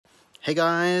Hey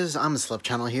guys, I'm the Slip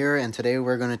Channel here, and today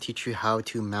we're going to teach you how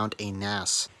to mount a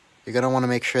NAS. You're going to want to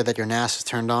make sure that your NAS is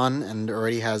turned on and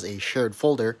already has a shared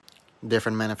folder.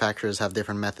 Different manufacturers have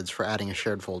different methods for adding a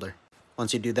shared folder.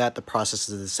 Once you do that, the process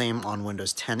is the same on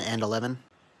Windows 10 and 11.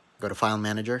 Go to File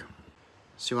Manager.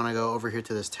 So you want to go over here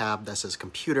to this tab that says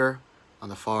Computer on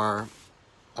the far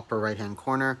upper right hand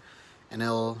corner, and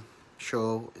it'll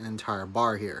show an entire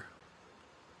bar here.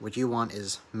 What you want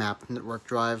is Map Network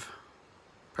Drive.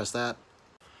 Press that,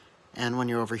 and when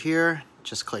you're over here,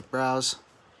 just click Browse,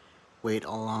 wait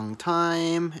a long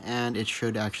time, and it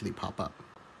should actually pop up.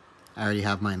 I already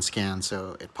have mine scanned,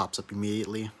 so it pops up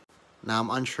immediately. Now I'm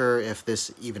unsure if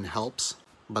this even helps,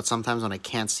 but sometimes when I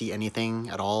can't see anything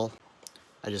at all,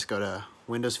 I just go to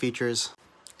Windows Features,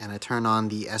 and I turn on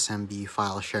the SMB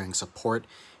file sharing support,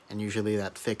 and usually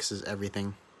that fixes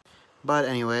everything. But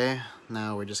anyway,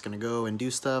 now we're just gonna go and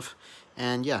do stuff,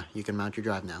 and yeah, you can mount your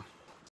drive now.